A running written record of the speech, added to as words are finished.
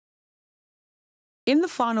In the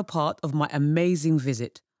final part of my amazing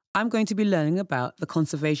visit, I'm going to be learning about the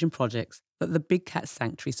conservation projects that the Big Cat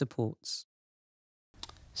Sanctuary supports.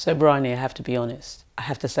 So Bryony, I have to be honest, I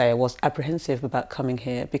have to say I was apprehensive about coming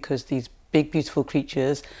here because these big beautiful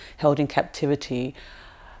creatures held in captivity,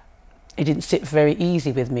 it didn't sit very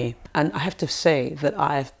easy with me. And I have to say that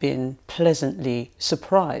I've been pleasantly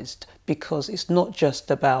surprised because it's not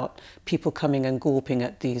just about people coming and gawping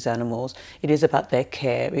at these animals. It is about their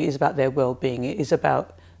care, it is about their well-being, it is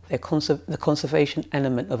about the conservation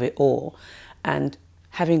element of it all. And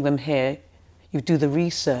having them here, you do the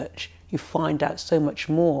research, you find out so much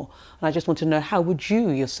more. And I just want to know, how would you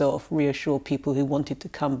yourself reassure people who wanted to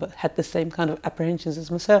come but had the same kind of apprehensions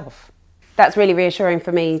as myself? That's really reassuring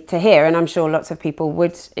for me to hear, and I'm sure lots of people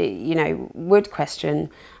would, would question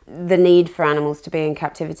the need for animals to be in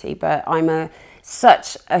captivity. But I'm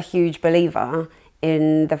such a huge believer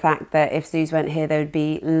in the fact that if zoos went here, there would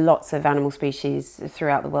be lots of animal species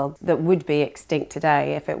throughout the world that would be extinct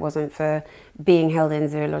today if it wasn't for being held in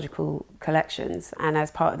zoological collections and as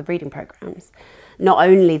part of the breeding programs. Not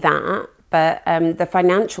only that, but the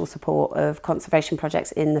financial support of conservation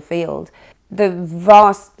projects in the field. The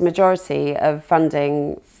vast majority of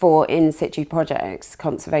funding for in situ projects,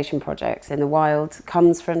 conservation projects in the wild,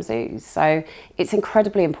 comes from zoos. So it's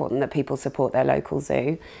incredibly important that people support their local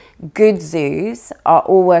zoo. Good zoos are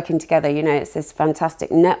all working together. You know, it's this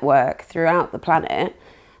fantastic network throughout the planet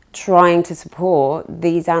trying to support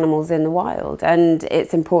these animals in the wild. And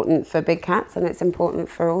it's important for big cats and it's important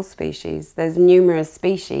for all species. There's numerous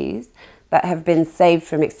species that have been saved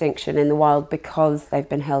from extinction in the wild because they've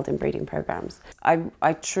been held in breeding programs.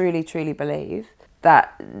 I truly, truly believe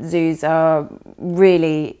that zoos are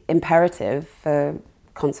really imperative for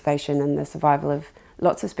conservation and the survival of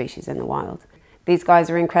lots of species in the wild. These guys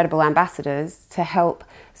are incredible ambassadors to help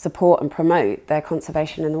support and promote their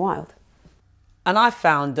conservation in the wild. And I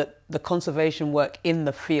found that the conservation work in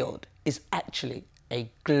the field is actually a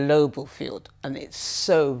global field, and it's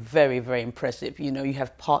so very, very impressive. You know, you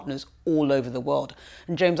have partners all over the world.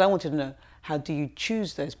 And James, I wanted to know, how do you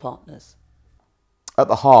choose those partners? At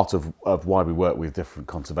the heart of why we work with different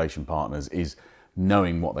conservation partners is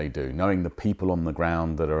knowing what they do, knowing the people on the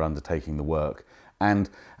ground that are undertaking the work, and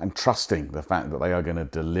trusting the fact that they are going to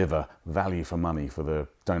deliver value for money for the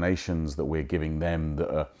donations that we're giving them that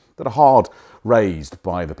are hard raised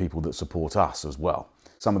by the people that support us as well.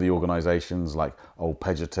 Some of the organisations like Old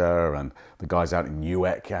Pejeta and the guys out in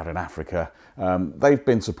UEC, out in Africa, they've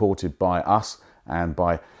been supported by us and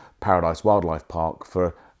by Paradise Wildlife Park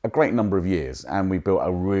for a great number of years, and we built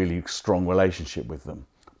a really strong relationship with them.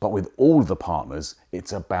 But with all the partners,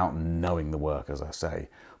 it's about knowing the work, as I say,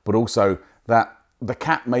 but also that the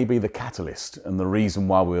cat may be the catalyst and the reason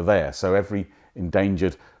why we're there. So every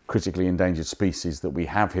critically endangered species that we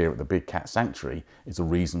have here at the Big Cat Sanctuary is a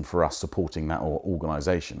reason for us supporting that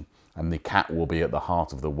organisation, and the cat will be at the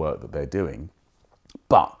heart of the work that they're doing.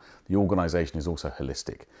 But the organisation is also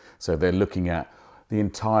holistic, so they're looking at the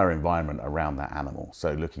entire environment around that animal,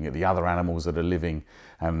 so looking at the other animals that are living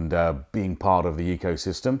and being part of the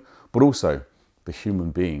ecosystem, but also the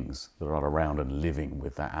human beings that are around and living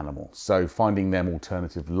with that animal. So finding them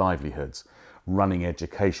alternative livelihoods, running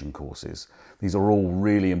education courses. These are all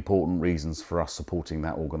really important reasons for us supporting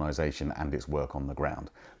that organisation and its work on the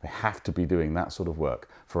ground. They have to be doing that sort of work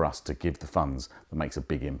for us to give the funds that makes a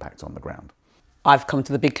big impact on the ground. I've come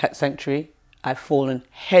to the Big Cat Sanctuary. I've fallen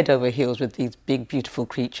head over heels with these big, beautiful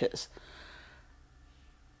creatures.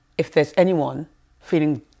 If there's anyone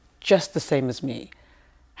feeling just the same as me,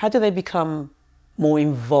 how do they become more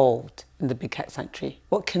involved in the Big Cat Sanctuary?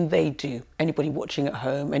 What can they do? Anybody watching at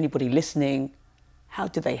home, anybody listening, how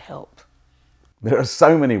do they help? There are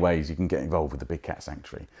so many ways you can get involved with the Big Cat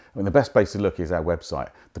Sanctuary. I mean, the best place to look is our website,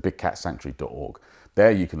 thebigcatsanctuary.org.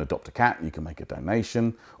 There you can adopt a cat, you can make a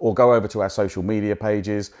donation, or go over to our social media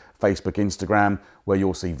pages, Facebook, Instagram, where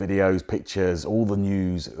you'll see videos, pictures, all the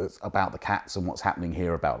news about the cats and what's happening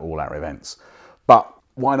here about all our events. But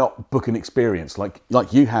why not book an experience like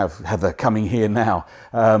you have, Heather, coming here now,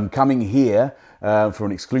 coming here for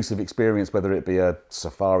an exclusive experience, whether it be a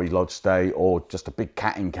safari lodge stay or just a big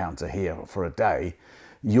cat encounter here for a day.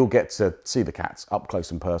 You'll get to see the cats up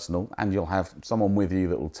close and personal, and you'll have someone with you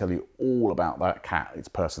that will tell you all about that cat, its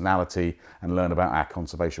personality, and learn about our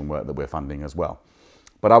conservation work that we're funding as well.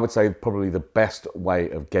 But I would say probably the best way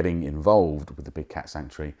of getting involved with the Big Cat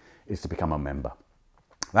Sanctuary is to become a member.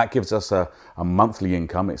 That gives us a monthly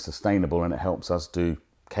income, it's sustainable, and it helps us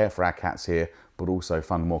care for our cats here, but also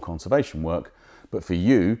fund more conservation work. But for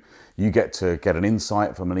you, you get to get an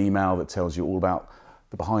insight from an email that tells you all about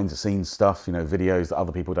the behind the scenes stuff, you know, videos that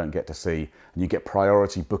other people don't get to see, and you get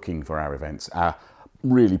priority booking for our events. Our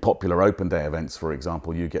really popular open day events, for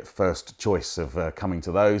example, you get first choice of coming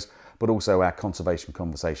to those, but also our conservation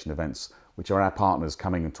conversation events, which are our partners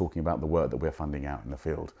coming and talking about the work that we're funding out in the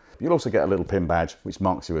field. You'll also get a little pin badge which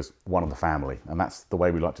marks you as one of the family, and that's the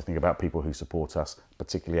way we like to think about people who support us,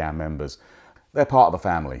 particularly our members. They're part of the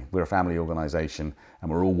family. We're a family organisation,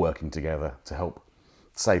 and we're all working together to help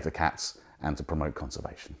save the cats and to promote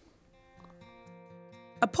conservation.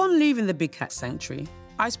 Upon leaving the Big Cat Sanctuary,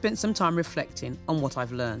 I spent some time reflecting on what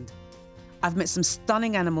I've learned. I've met some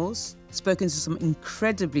stunning animals, spoken to some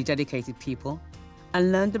incredibly dedicated people,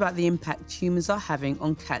 and learned about the impact humans are having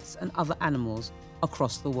on cats and other animals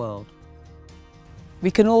across the world.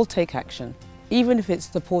 We can all take action, even if it's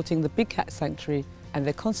supporting the Big Cat Sanctuary and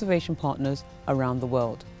their conservation partners around the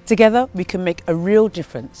world. Together, we can make a real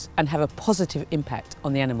difference and have a positive impact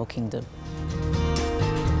on the animal kingdom.